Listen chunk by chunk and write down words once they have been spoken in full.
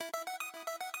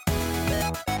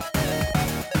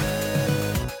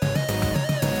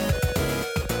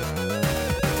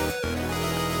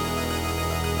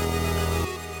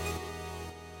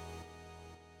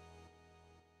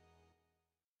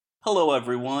Hello,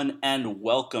 everyone, and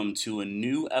welcome to a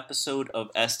new episode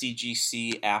of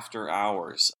SDGC After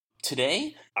Hours.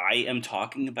 Today, I am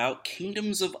talking about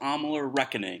Kingdoms of Amalur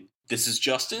Reckoning. This is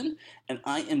Justin, and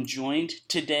I am joined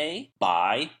today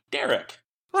by Derek.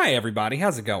 Hi, everybody.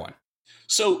 How's it going?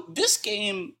 So, this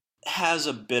game has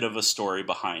a bit of a story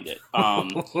behind it.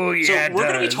 Oh, yeah, so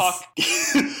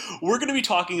we're going to be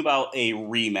talking about a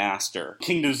remaster,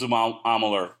 Kingdoms of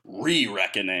Amalur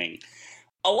Re-Reckoning.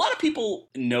 A lot of people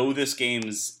know this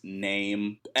game's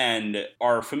name and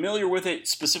are familiar with it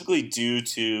specifically due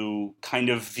to kind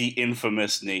of the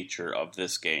infamous nature of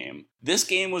this game. This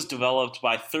game was developed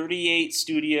by 38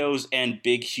 Studios and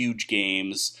Big Huge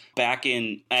Games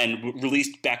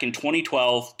released back in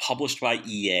 2012, published by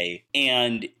EA.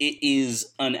 And it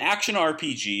is an action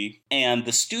RPG, and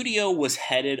the studio was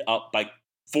headed up by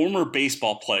former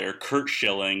baseball player Curt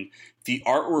Schilling. The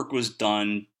artwork was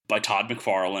done by Todd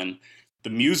McFarlane. The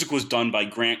music was done by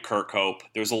Grant Kirkhope.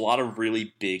 There's a lot of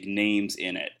really big names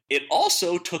in it. It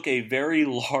also took a very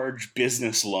large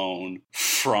business loan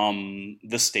from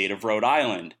the state of Rhode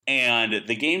Island. And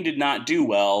the game did not do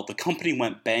well. The company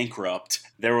went bankrupt.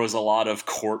 There was a lot of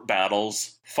court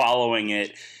battles following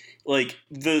it. Like,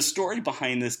 the story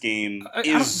behind this game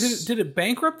is... Did it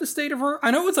bankrupt the state of Rhode? I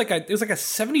know it was like a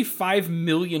 $75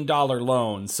 million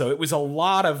loan, so it was a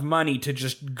lot of money to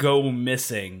just go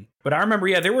missing. But I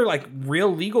remember, there were like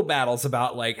real legal battles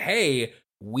about like, hey,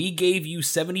 we gave you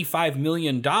 $75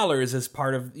 million as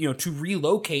part of, to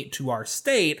relocate to our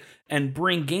state and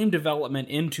bring game development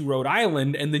into Rhode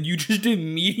Island, and then you just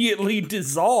immediately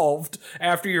dissolved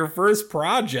after your first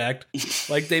project.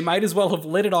 Like, they might as well have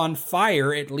lit it on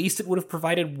fire. At least it would have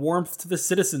provided warmth to the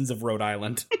citizens of Rhode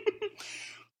Island.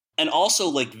 And also,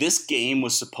 like, this game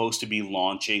was supposed to be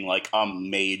launching, like, a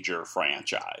major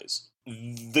franchise.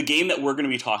 The game that we're going to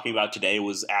be talking about today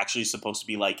was actually supposed to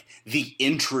be like the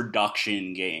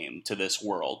introduction game to this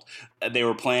world. They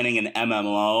were planning an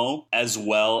MMO as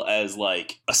well as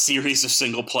like a series of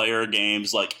single player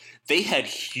games. Like, they had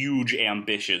huge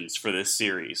ambitions for this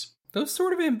series. Those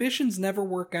sort of ambitions never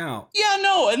work out. Yeah,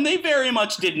 no, and they very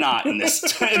much did not in this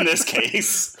in this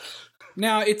case.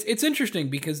 Now, it's interesting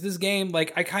because this game,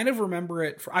 like, I kind of remember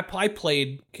it. I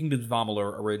played Kingdoms of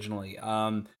Amalur originally.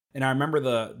 And I remember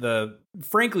the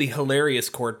frankly hilarious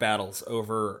court battles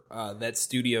over that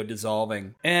studio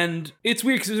dissolving. And it's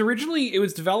weird because originally it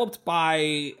was developed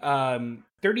by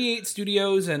 38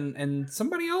 Studios and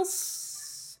somebody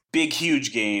else? Big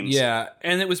Huge Games. Yeah,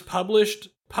 and it was published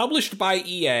by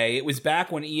EA. It was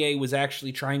back when EA was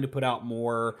actually trying to put out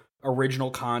more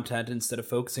original content instead of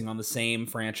focusing on the same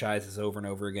franchises over and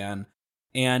over again.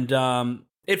 And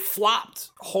it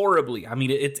flopped horribly. I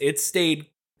mean, it stayed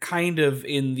kind of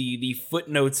in the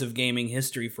footnotes of gaming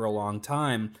history for a long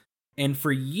time. And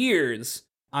for years,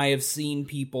 I have seen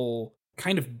people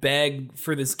kind of beg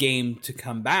for this game to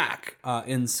come back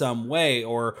in some way,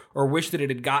 or wish that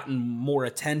it had gotten more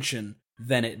attention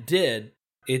than it did.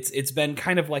 It's been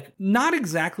kind of like not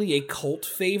exactly a cult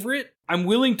favorite. I'm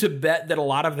willing to bet that a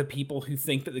lot of the people who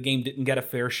think that the game didn't get a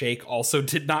fair shake also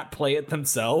did not play it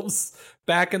themselves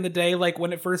back in the day, like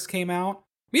when it first came out.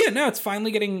 Yeah, no, it's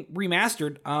finally getting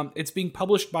remastered. It's being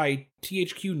published by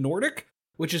THQ Nordic,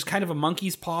 which is kind of a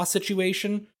monkey's paw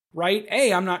situation, right?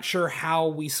 I'm not sure how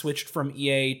we switched from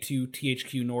EA to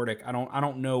THQ Nordic. I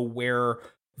don't know where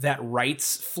that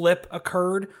rights flip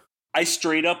occurred. I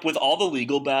straight up, with all the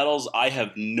legal battles, I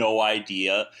have no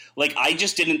idea. Like, I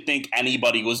just didn't think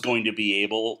anybody was going to be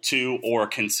able to or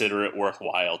consider it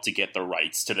worthwhile to get the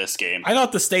rights to this game. I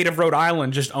thought the state of Rhode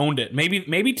Island just owned it. Maybe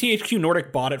THQ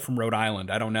Nordic bought it from Rhode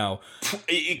Island. I don't know.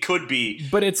 It could be.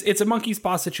 But it's a monkey's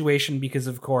paw situation because,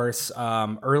 of course,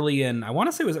 early in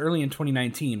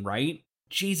 2019, right?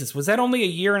 Jesus, was that only a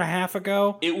year and a half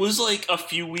ago? It was like a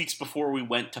few weeks before we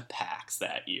went to PAX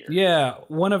that year. Yeah,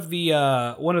 one of the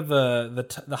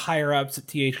higher ups at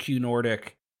THQ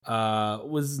Nordic,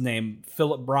 was his name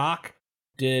Philip Brock,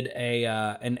 did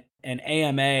an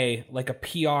AMA, like a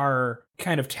PR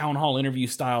kind of town hall interview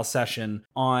style session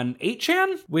on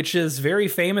 8chan, which is very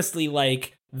famously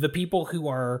like the people who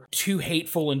are too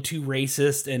hateful and too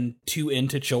racist and too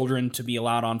into children to be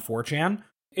allowed on 4chan.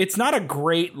 It's not a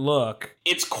great look.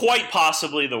 It's quite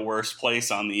possibly the worst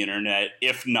place on the internet,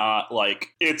 if not, like,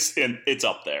 it's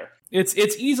up there. It's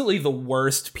easily the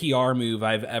worst PR move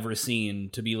I've ever seen,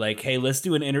 to be like, hey, let's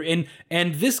do an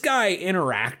and this guy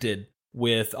interacted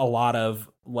with a lot of,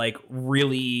 like,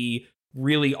 really,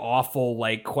 really awful,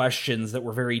 like, questions that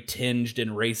were very tinged in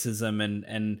racism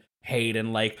and hate,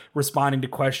 and, like, responding to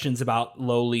questions about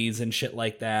lowlies and shit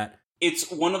like that. It's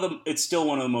still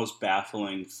one of the most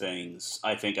baffling things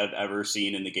I think I've ever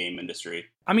seen in the game industry.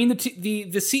 I mean, the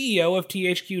CEO of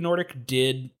THQ Nordic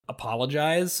did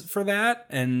apologize for that,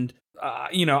 and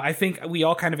I think we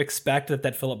all kind of expect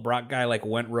that Philip Brock guy like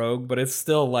went rogue, but it's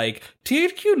still like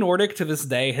THQ Nordic to this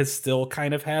day still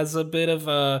kind of has a bit of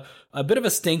a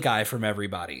stink eye from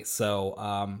everybody.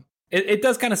 So it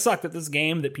does kind of suck that this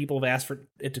game that people have asked for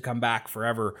it to come back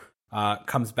forever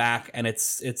comes back, and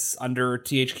it's under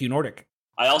THQ Nordic.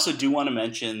 I also do want to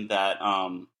mention that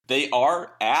they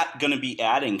are going to be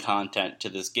adding content to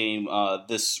this game.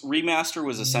 This remaster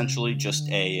was essentially just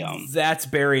a that's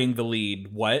burying the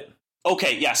lead. What?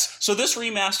 Okay, yes. So this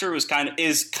remaster is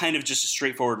kind of just a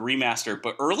straightforward remaster,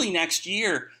 but early next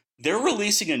year they're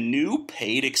releasing a new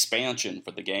paid expansion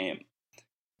for the game.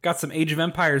 Got some Age of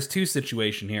Empires 2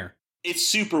 situation here. It's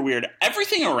super weird.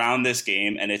 Everything around this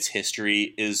game and its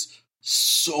history is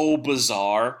so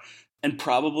bizarre and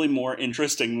probably more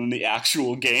interesting than the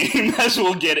actual game, as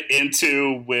we'll get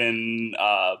into when...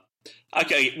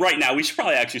 okay, right now we should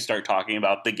probably actually start talking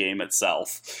about the game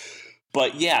itself.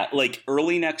 But yeah, like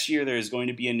early next year, there's going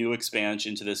to be a new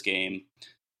expansion to this game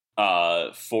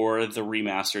for the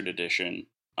remastered edition.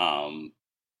 And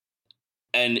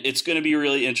it's going to be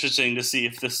really interesting to see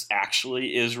if this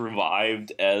actually is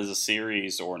revived as a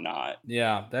series or not.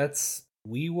 Yeah,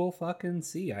 we will fucking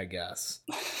see, I guess.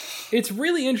 It's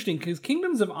really interesting because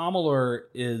Kingdoms of Amalur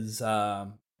is... I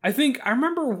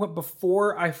remember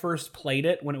before I first played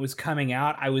it, when it was coming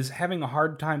out, I was having a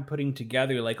hard time putting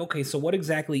together, like, okay, so what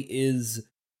exactly is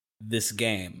this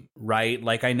game, right?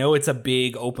 Like, I know it's a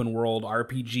big open world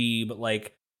RPG, but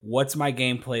like, what's my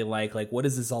gameplay like? Like, what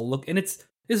does this all look? And it's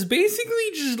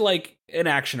basically just like an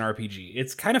action RPG.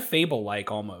 It's kind of Fable-like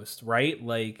almost, right?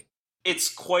 Like,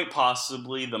 it's quite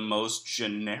possibly the most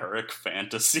generic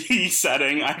fantasy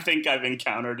setting I think I've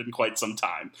encountered in quite some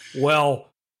time. Well...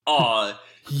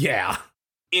 yeah.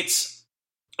 It's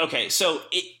okay. So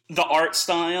the art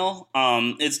style,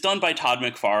 it's done by Todd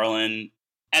McFarlane,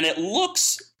 and it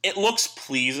looks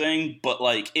pleasing, but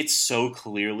like it's so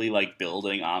clearly like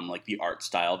building on like the art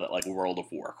style that like World of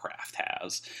Warcraft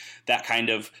has. That kind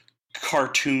of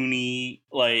cartoony,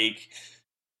 like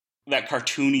that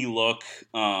cartoony look.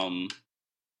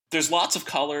 There's lots of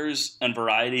colors and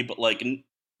variety, but like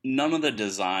none of the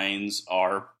designs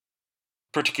are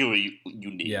particularly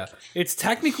unique. Yeah, it's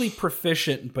technically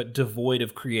proficient but devoid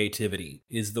of creativity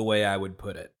is the way I would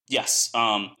put it. Yes.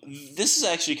 This is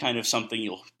actually kind of something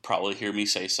you'll probably hear me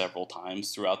say several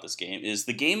times throughout this game, is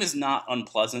the game is not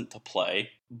unpleasant to play,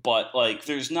 but like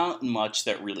there's not much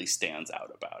that really stands out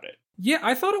about it. Yeah,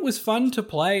 I thought it was fun to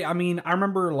play. I mean, I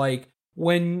remember like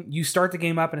when you start the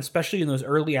game up, and especially in those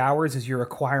early hours as you're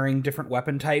acquiring different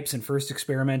weapon types and first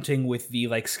experimenting with the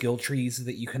like skill trees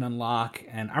that you can unlock.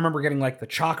 And I remember getting like the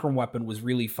chakram weapon was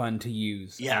really fun to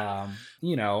use. Yeah.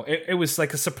 It was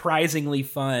like a surprisingly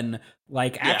fun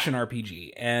like action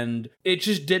RPG, and it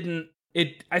just didn't.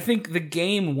 I think the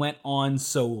game went on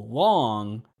so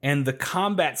long and the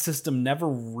combat system never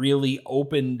really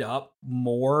opened up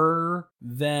more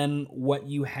than what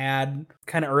you had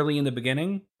kind of early in the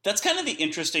beginning. That's kind of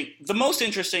the most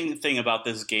interesting thing about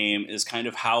this game is kind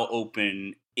of how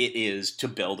open it is to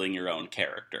building your own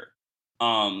character.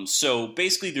 So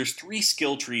basically there's 3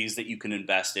 skill trees that you can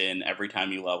invest in every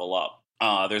time you level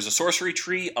up. There's a sorcery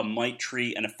tree, a might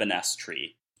tree, and a finesse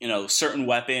tree. You know, certain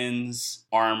weapons,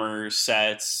 armor,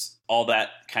 sets, all that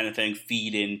kind of thing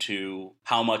feed into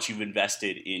how much you've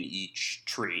invested in each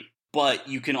tree. But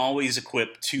you can always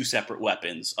equip 2 separate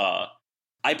weapons.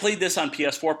 I played this on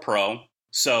PS4 Pro.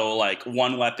 So, like,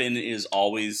 one weapon is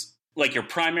always, like, your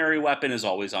primary weapon is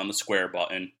always on the square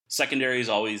button. Secondary is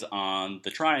always on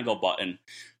the triangle button.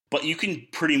 But you can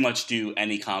pretty much do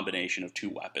any combination of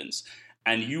 2 weapons.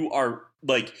 And you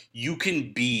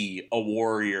can be a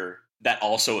warrior that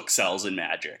also excels in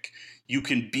magic. You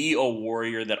can be a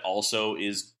warrior that also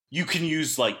you can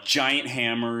use, like, giant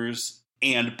hammers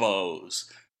and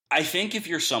bows. I think if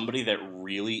you're somebody that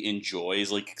really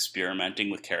enjoys, like, experimenting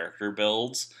with character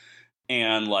builds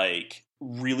and like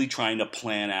really trying to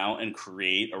plan out and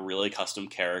create a really custom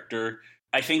character,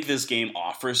 I think this game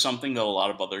offers something that a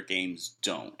lot of other games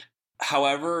don't.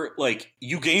 However, like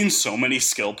you gain so many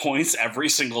skill points every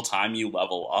single time you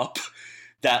level up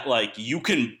that like you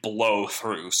can blow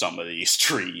through some of these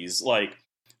trees. Like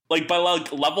by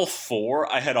like level 4,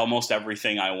 I had almost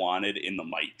everything I wanted in the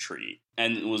might tree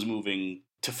and was moving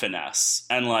to finesse.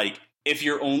 And like if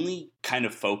you're only kind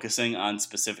of focusing on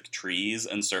specific trees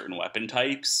and certain weapon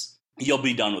types, you'll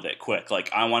be done with it quick.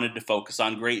 Like, I wanted to focus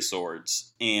on great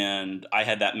swords, and I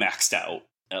had that maxed out.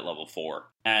 at level 4.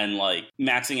 And, like,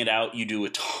 maxing it out, you do a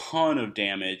ton of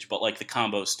damage, but, like, the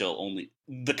combos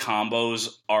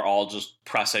are all just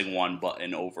pressing one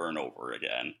button over and over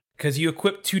again. Because you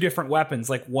equip 2 different weapons,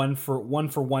 like one for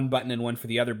one button and one for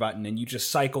the other button, and you just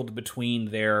cycled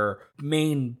between their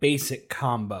main basic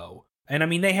combo. And I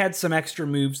mean, they had some extra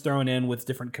moves thrown in with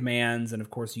different commands, and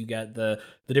of course you get the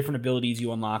different abilities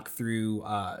you unlock through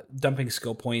dumping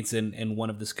skill points in one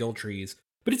of the skill trees.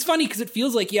 But it's funny because it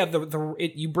feels like, yeah,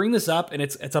 you bring this up and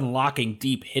it's unlocking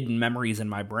deep hidden memories in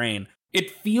my brain.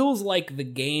 It feels like the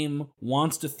game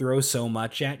wants to throw so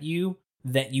much at you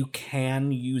that you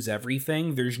can use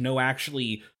everything. There's no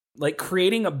actually, like,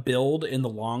 creating a build in the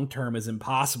long term is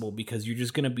impossible because you're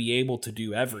just going to be able to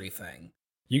do everything.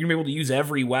 You're going to be able to use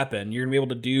every weapon. You're going to be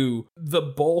able to do the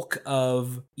bulk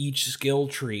of each skill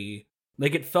tree.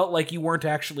 Like, it felt like you weren't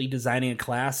actually designing a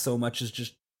class so much as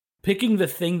just picking the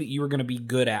thing that you were going to be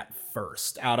good at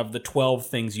first out of the 12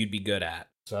 things you'd be good at.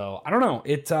 So, I don't know.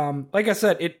 It, like I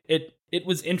said, it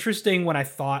was interesting when I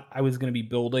thought I was going to be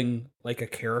building, like, a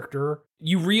character.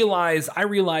 I realized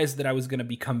that I was going to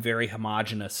become very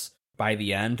homogenous by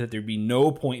the end, that there'd be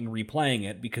no point in replaying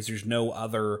it because there's no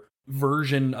other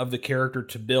version of the character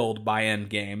to build by end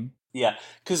game. Yeah,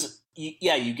 because,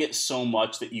 you get so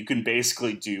much that you can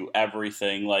basically do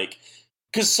everything, like...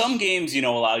 Because some games,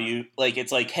 allow you, like,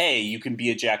 it's like, hey, you can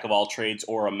be a jack of all trades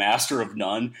or a master of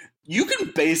none. You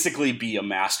can basically be a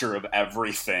master of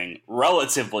everything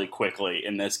relatively quickly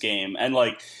in this game. And,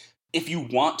 like, if you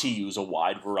want to use a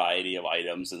wide variety of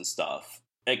items and stuff,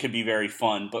 it could be very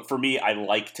fun. But for me, I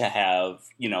like to have,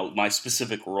 my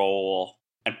specific role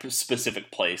and specific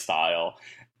play style.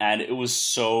 And it was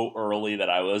so early that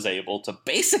I was able to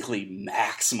basically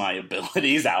max my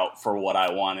abilities out for what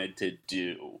I wanted to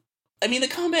do. I mean, the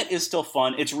combat is still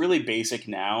fun. It's really basic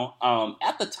now.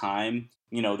 At the time,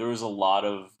 there was a lot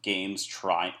of games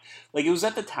it was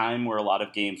at the time where a lot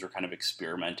of games were kind of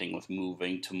experimenting with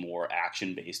moving to more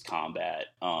action-based combat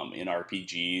in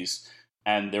RPGs,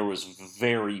 and there was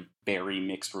very, very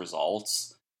mixed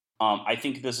results. I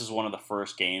think this is one of the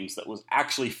first games that was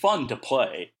actually fun to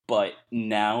play, but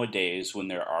nowadays, when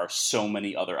there are so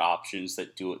many other options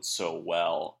that do it so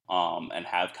well, and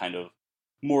have kind of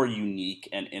more unique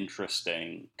and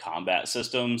interesting combat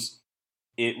systems,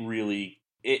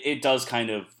 it does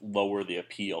kind of lower the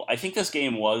appeal. I think this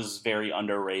game was very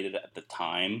underrated at the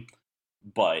time,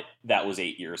 but that was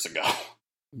 8 years ago.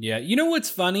 Yeah, you know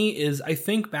what's funny is I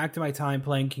think back to my time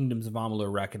playing Kingdoms of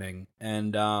Amalur Reckoning,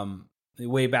 and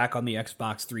way back on the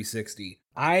Xbox 360.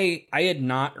 I had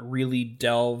not really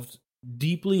delved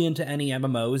deeply into any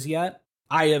MMOs yet.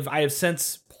 I have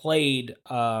since played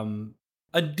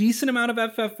a decent amount of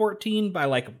FF14 by,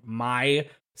 like, my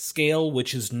scale,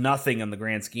 which is nothing in the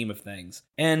grand scheme of things.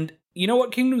 And you know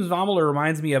what Kingdoms of Amalur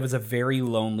reminds me of is a very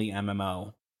lonely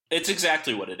MMO. It's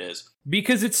exactly what it is.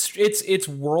 Because its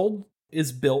world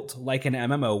is built like an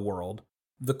MMO world.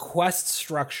 The quest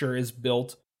structure is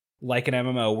built like an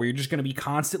MMO, where you're just going to be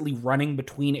constantly running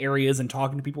between areas and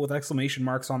talking to people with exclamation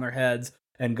marks on their heads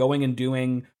and going and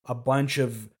doing a bunch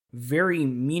of very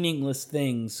meaningless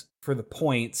things for the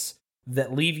points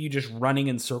that leave you just running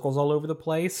in circles all over the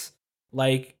place.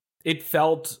 Like, it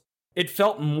felt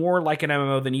more like an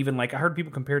MMO than even, like, I heard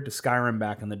people compare it to Skyrim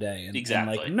back in the day. And,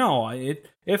 exactly. And, like, no,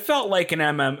 it felt like an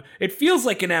MMO. It feels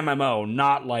like an MMO,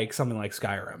 not like something like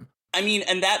Skyrim. I mean,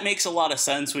 and that makes a lot of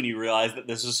sense when you realize that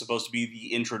this is supposed to be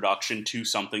the introduction to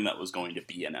something that was going to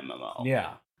be an MMO.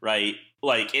 Yeah. Right?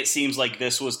 Like, it seems like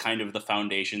this was kind of the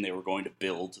foundation they were going to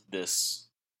build this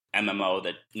MMO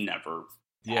that never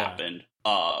happened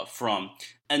from.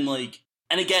 And, like,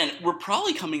 and again, we're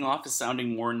probably coming off as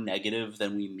sounding more negative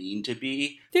than we mean to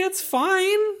be. It's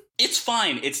fine. It's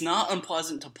fine. It's not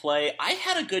unpleasant to play. I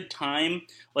had a good time.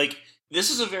 Like, this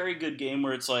is a very good game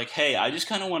where it's like, hey, I just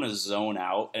kind of want to zone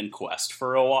out and quest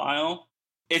for a while.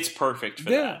 It's perfect for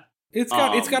that. It's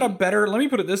got a better, let me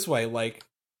put it this way, like,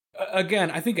 again,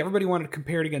 I think everybody wanted to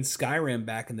compare it against Skyrim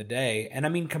back in the day. And I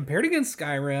mean, compared against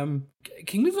Skyrim,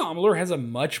 Kingdoms of Amalur has a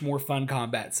much more fun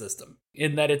combat system,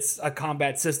 in that it's a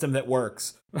combat system that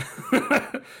works.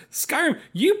 Skyrim,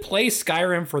 you play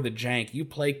Skyrim for the jank. You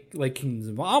play, like, Kingdoms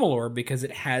of Amalur because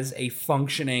it has a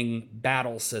functioning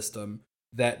battle system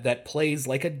that plays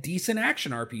like a decent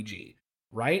action RPG,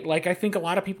 right? Like, I think a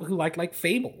lot of people who like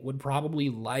Fable would probably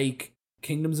like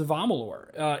Kingdoms of Amalur.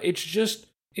 It's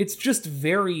just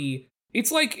very,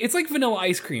 it's like vanilla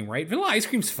ice cream, right? Vanilla ice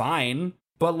cream's fine,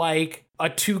 but, like, a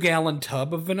 2-gallon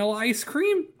tub of vanilla ice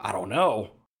cream? I don't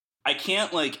know. I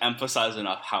can't, like, emphasize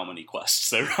enough how many quests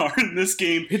there are in this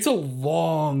game. It's a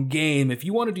long game. If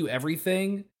you want to do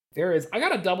everything, there is. I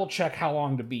gotta double check how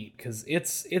long to beat, because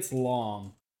it's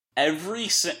long. every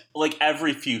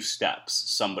few steps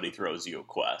somebody throws you a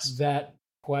quest. That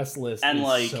quest list And, is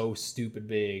like, so stupid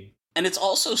big. And it's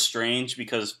also strange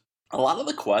because a lot of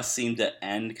the quests seem to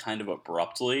end kind of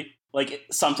abruptly. Like,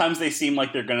 sometimes they seem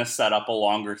like they're going to set up a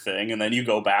longer thing, and then you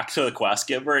go back to the quest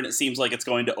giver, and it seems like it's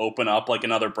going to open up, like,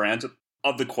 another branch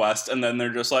of the quest, and then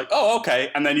they're just like, oh, okay,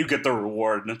 and then you get the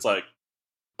reward, and it's like,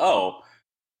 oh,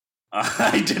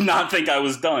 I did not think I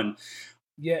was done.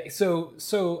 Yeah,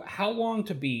 so how long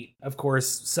to beat? Of course,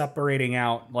 separating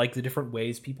out like the different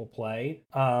ways people play.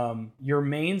 Your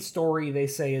main story, they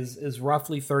say, is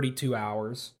roughly 32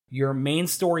 hours. Your main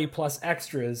story plus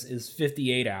extras is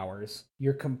 58 hours.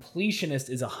 Your completionist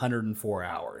is 104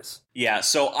 hours. Yeah,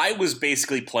 so I was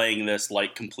basically playing this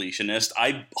like completionist.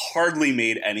 I hardly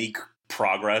made any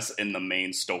progress in the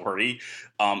main story.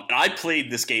 And I played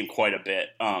this game quite a bit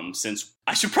since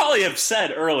I should probably have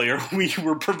said earlier we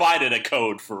were provided a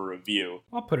code for review.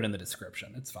 I'll put it in the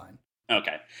description. It's fine.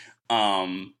 Okay.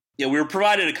 Yeah, we were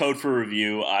provided a code for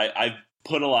review. I've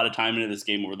put a lot of time into this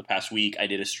game over the past week. I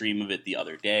did a stream of it the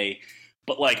other day.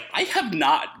 But, like, I have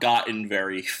not gotten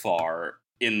very far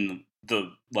in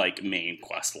the, like, main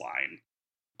quest line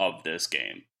of this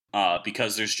game.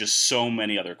 Because there's just so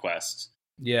many other quests.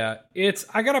 Yeah,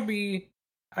 I gotta be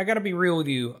real with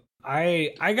you.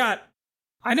 I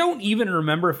don't even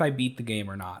remember if I beat the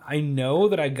game or not. I know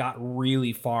that I got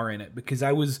really far in it because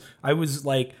I was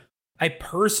like, I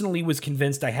personally was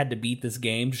convinced I had to beat this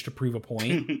game just to prove a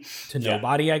point to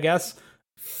nobody, I guess.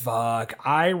 Fuck,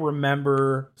 I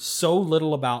remember so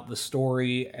little about the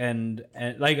story and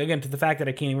like, again, to the fact that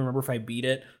I can't even remember if I beat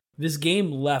it. This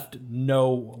game left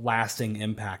no lasting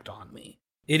impact on me.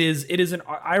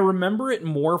 I remember it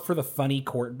more for the funny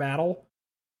court battle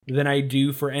than I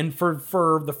do for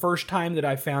the first time that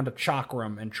I found a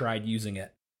chakram and tried using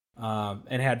it,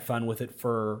 and had fun with it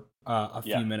for a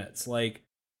few minutes. Like,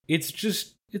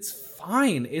 it's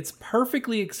fine. It's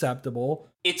perfectly acceptable.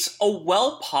 It's a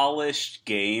well-polished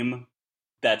game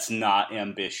that's not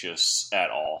ambitious at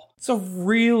all. It's a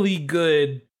really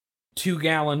good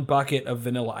 2-gallon bucket of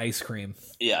vanilla ice cream.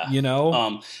 Yeah. You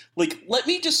know? Like, let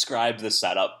me describe the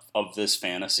setup of this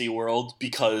fantasy world,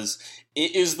 because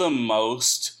it is the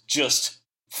most just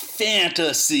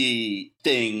fantasy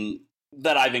thing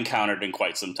that I've encountered in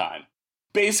quite some time.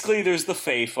 Basically, there's the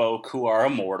Fey folk who are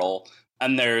immortal,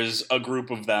 and there's a group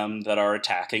of them that are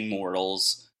attacking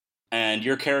mortals, and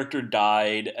your character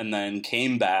died and then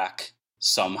came back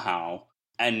somehow,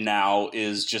 and now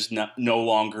is just no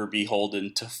longer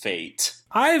beholden to fate.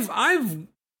 I've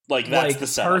like, that's the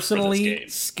setup personally for this game.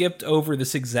 Skipped over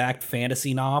this exact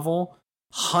fantasy novel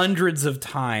hundreds of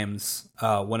times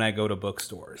when I go to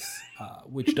bookstores,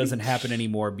 which doesn't happen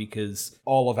anymore because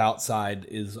all of outside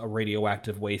is a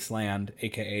radioactive wasteland,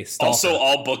 aka Stalker. Also,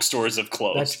 all bookstores have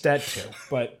closed. That too.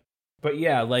 But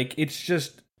yeah, like, it's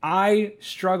just, I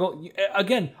struggle.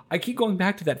 Again, I keep going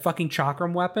back to that fucking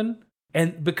chakram weapon,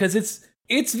 and because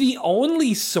it's the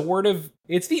only sort of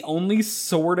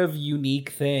unique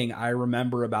thing I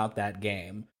remember about that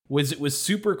game. It was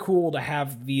super cool to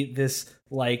have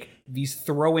these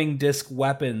throwing disc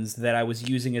weapons that I was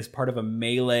using as part of a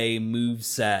melee move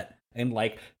set, and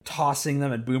like tossing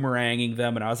them and boomeranging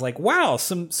them, and I was like, wow,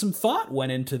 some thought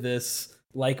went into this,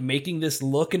 like making this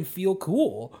look and feel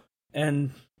cool,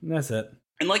 and that's it.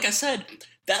 And like I said,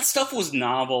 that stuff was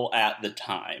novel at the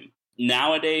time.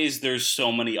 Nowadays, there's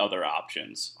so many other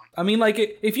options. I mean, like,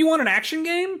 if you want an action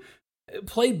game,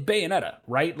 play Bayonetta,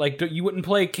 right? Like, you wouldn't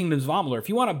play Kingdoms of Amalur. If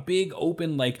you want a big,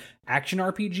 open, like, action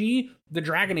RPG, the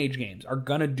Dragon Age games are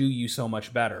gonna do you so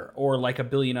much better, or like a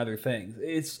billion other things.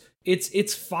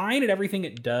 It's fine at everything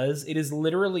it does. It is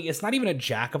literally, it's not even a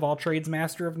jack of all trades,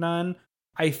 master of none.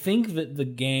 I think that the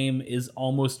game is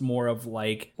almost more of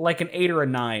like an 8 or a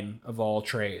 9 of all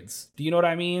trades. Do you know what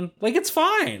I mean? Like, it's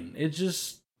fine. It's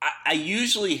just, I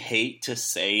usually hate to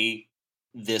say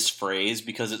this phrase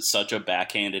because it's such a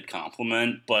backhanded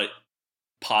compliment, but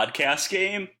podcast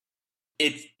game,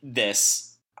 it's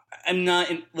this. I'm not,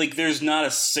 like, there's not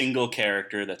a single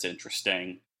character that's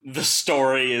interesting. The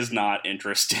story is not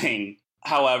interesting.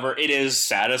 However, it is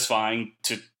satisfying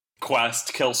to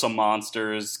quest, kill some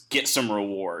monsters, get some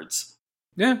rewards.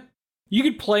 Yeah. You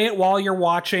could play it while you're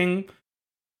watching,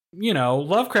 you know,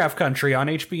 Lovecraft Country on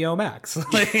HBO Max.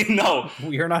 Like, no.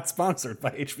 We are not sponsored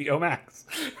by HBO Max.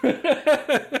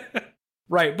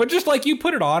 Right, but just like you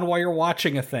put it on while you're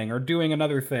watching a thing or doing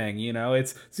another thing, you know,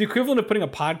 it's the equivalent of putting a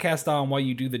podcast on while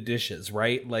you do the dishes,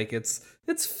 right? Like, it's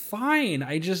fine.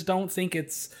 I just don't think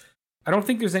I don't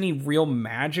think there's any real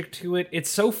magic to it. It's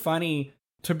so funny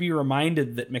to be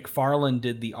reminded that McFarlane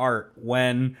did the art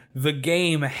when the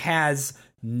game has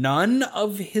none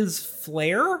of his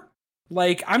flair.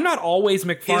 Like, I'm not always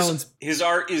McFarlane's... His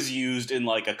art is used in,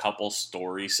 like, a couple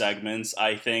story segments,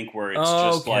 I think, where it's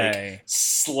just, like,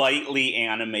 slightly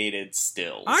animated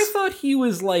stills. I thought he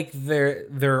was, like,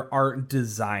 their art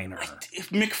designer.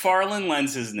 McFarlane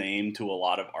lends his name to a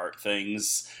lot of art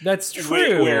things. That's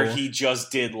true. Where he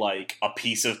just did, like, a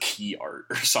piece of key art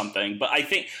or something. But I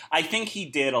think he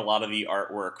did a lot of the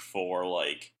artwork for,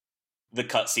 like, the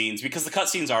cutscenes, because the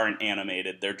cutscenes aren't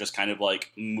animated; they're just kind of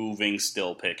like moving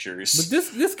still pictures. But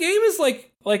this game is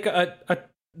like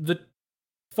the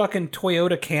fucking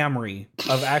Toyota Camry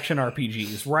of action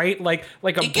RPGs, right? Like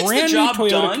a brand new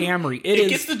Toyota Camry. It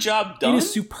gets the job done. It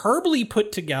is superbly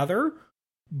put together,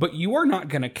 but you are not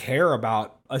going to care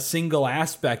about a single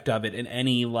aspect of it in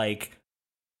any like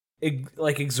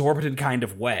exorbitant kind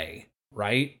of way,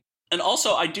 right? And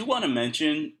also, I do want to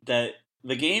mention that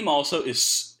the game also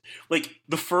is. Like,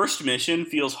 the first mission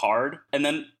feels hard, and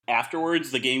then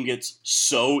afterwards the game gets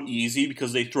so easy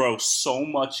because they throw so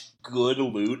much good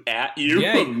loot at you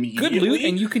immediately. Good loot,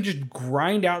 and you can just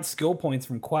grind out skill points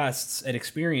from quests and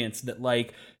experience that,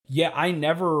 like, I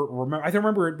never remember. I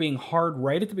remember it being hard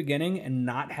right at the beginning and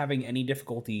not having any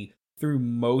difficulty through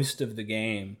most of the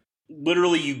game.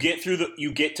 Literally, you get to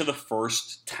the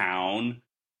first town,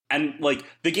 and, like,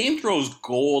 the game throws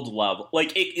gold level.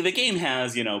 Like, the game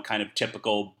has, you know, kind of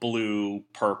typical blue,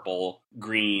 purple,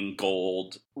 green,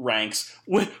 gold ranks.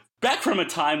 Back from a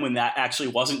time when that actually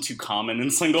wasn't too common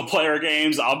in single-player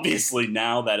games. Obviously,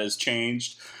 now that has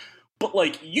changed. But,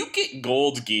 like, you get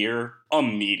gold gear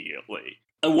immediately.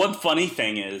 And one funny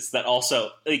thing is that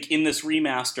also, like, in this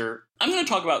remaster, I'm going to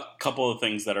talk about a couple of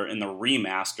things that are in the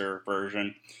remaster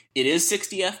version. It is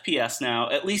 60 FPS now,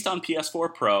 at least on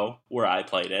PS4 Pro, where I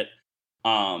played it.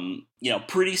 You know,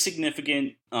 pretty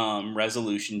significant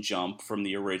resolution jump from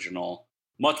the original.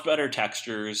 Much better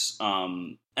textures,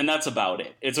 and that's about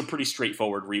it. It's a pretty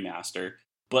straightforward remaster.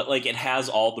 But, like, it has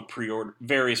all the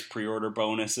various pre-order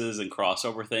bonuses and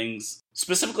crossover things.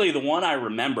 Specifically, the one I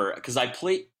remember, because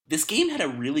this game had a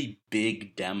really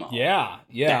big demo. Yeah.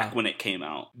 Back when it came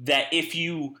out. That if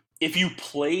you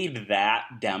played that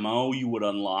demo, you would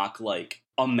unlock, like,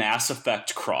 a Mass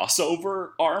Effect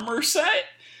crossover armor set.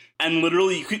 And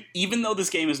literally, you could, even though this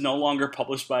game is no longer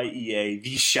published by EA,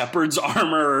 the Shepard's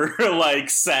armor, like,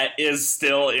 set is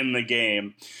still in the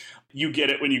game. You get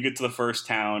it when you get to the first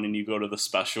town and you go to the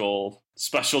special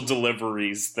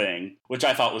deliveries thing, which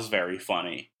I thought was very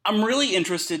funny. I'm really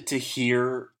interested to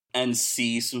hear and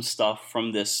see some stuff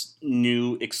from this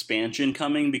new expansion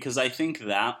coming, because I think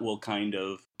that will kind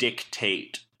of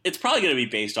dictate. It's probably going to be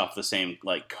based off the same,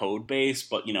 like, code base,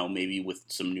 but, you know, maybe with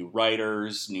some new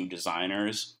writers, new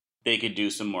designers, they could do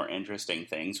some more interesting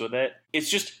things with it. It's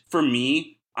just, for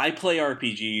me, I play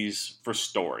RPGs for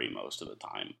story most of the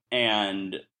time.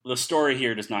 And the story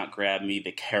here does not grab me.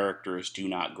 The characters do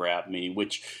not grab me,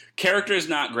 which characters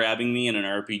not grabbing me in an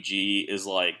RPG is,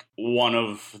 like, one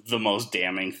of the most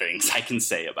damning things I can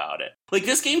say about it. Like,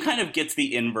 this game kind of gets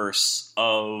the inverse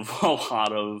of a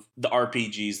lot of the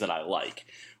RPGs that I like,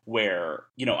 where,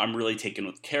 you know, I'm really taken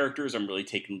with characters, I'm really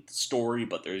taken with the story,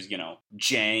 but there's, you know,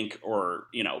 jank or,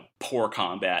 you know, poor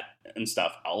combat and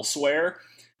stuff elsewhere.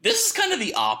 This is kind of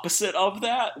the opposite of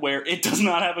that, where it does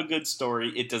not have a good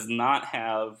story, it does not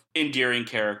have endearing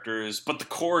characters, but the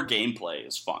core gameplay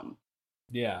is fun.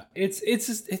 Yeah,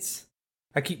 it's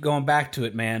I keep going back to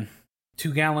it, man.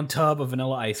 2-gallon tub of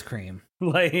vanilla ice cream.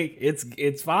 Like,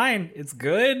 it's fine, it's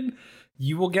good.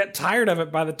 You will get tired of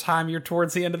it by the time you're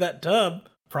towards the end of that tub.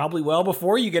 Probably well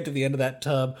before you get to the end of that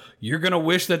tub. You're gonna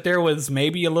wish that there was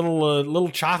maybe a little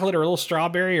chocolate or a little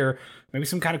strawberry or maybe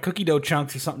some kind of cookie dough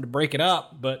chunks or something to break it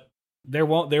up, but there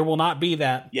will not be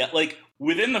that. Yeah, like,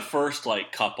 within the first,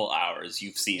 like, couple hours,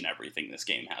 you've seen everything this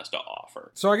game has to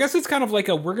offer. So I guess it's kind of like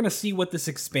we're going to see what this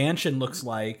expansion looks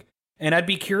like, and I'd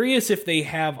be curious if they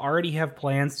already have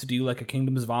plans to do, like, a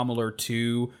Kingdoms of Amalur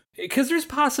 2, because there's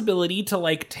possibility to,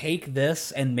 like, take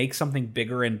this and make something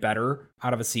bigger and better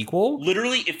out of a sequel.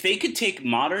 Literally, if they could take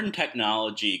modern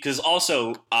technology, because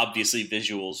also, obviously,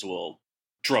 visuals will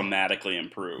dramatically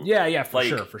improve. Yeah, for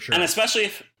sure. And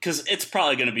especially because it's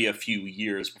probably going to be a few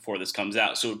years before this comes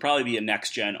out, so it would probably be a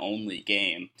next-gen only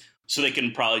game. So they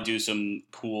can probably do some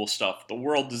cool stuff. The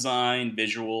world design,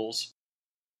 visuals,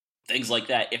 things like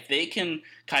that. If they can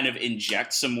kind of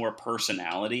inject some more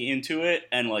personality into it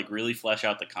and, like, really flesh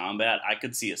out the combat, I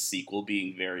could see a sequel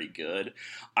being very good.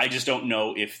 I just don't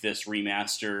know if this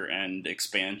remaster and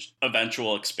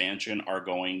eventual expansion are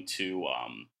going to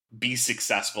be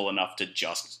successful enough to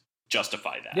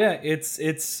justify that. Yeah,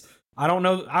 it's I don't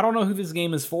know who this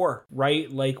game is for,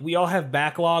 right? Like, we all have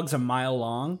backlogs a mile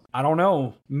long. I don't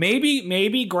know.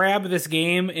 Maybe grab this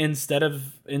game instead of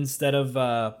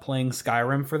playing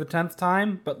Skyrim for the 10th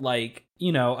time, but like,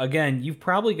 you know, again, you've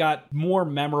probably got more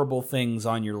memorable things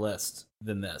on your list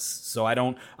than this. So I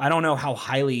don't know how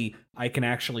highly I can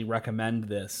actually recommend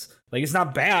this. Like, it's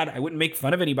not bad. I wouldn't make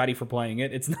fun of anybody for playing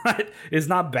it. It's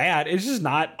not bad. It's just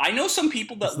not. I know some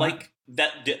people that like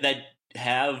that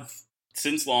have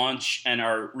since launch and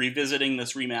are revisiting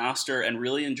this remaster and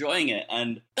really enjoying it,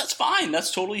 and that's fine.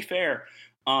 That's totally fair.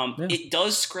 It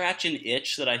does scratch an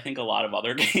itch that I think a lot of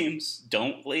other games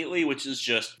don't lately, which is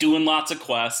just doing lots of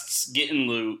quests, getting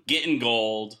loot, getting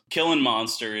gold, killing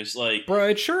monsters. Like, bro,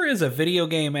 it sure is a video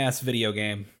game.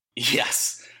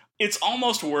 Yes. It's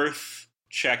almost worth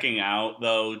checking out,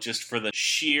 though, just for the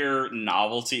sheer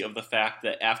novelty of the fact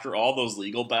that after all those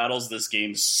legal battles, this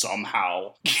game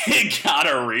somehow got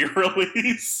a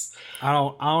re-release. I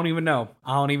don't even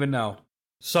know.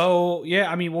 So, yeah,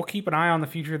 I mean, we'll keep an eye on the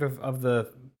future of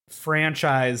the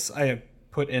franchise. I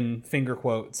put in finger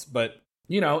quotes, but,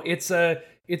 you know, it's a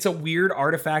weird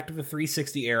artifact of the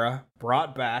 360 era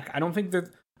brought back. I don't think there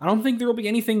will be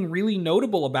anything really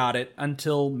notable about it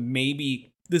until maybe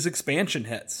this expansion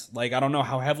hits. Like, I don't know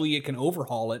how heavily it can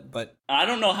overhaul it, but I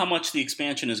don't know how much the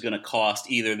expansion is going to cost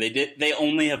either. They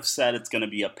only have said it's going to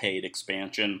be a paid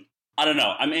expansion. I don't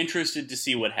know. I'm interested to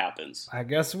see what happens. I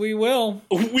guess we will.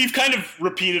 We've kind of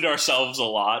repeated ourselves a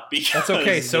lot because that's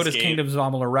okay. So does Kingdoms of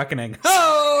Amalur Reckoning.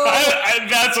 Oh!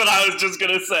 That's what I was just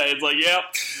going to say. It's like, yep.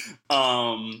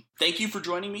 Thank you for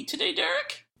joining me today,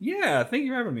 Derek. Yeah, thank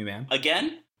you for having me, man.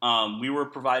 Again, we were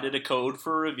provided a code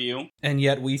for a review. And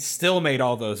yet we still made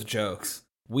all those jokes.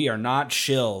 We are not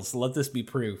shills. Let this be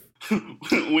proof.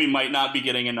 We might not be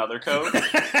getting another code.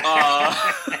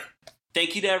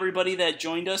 Thank you to everybody that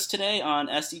joined us today on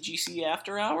SDGC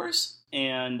After Hours.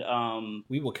 And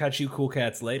we will catch you cool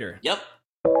cats later. Yep.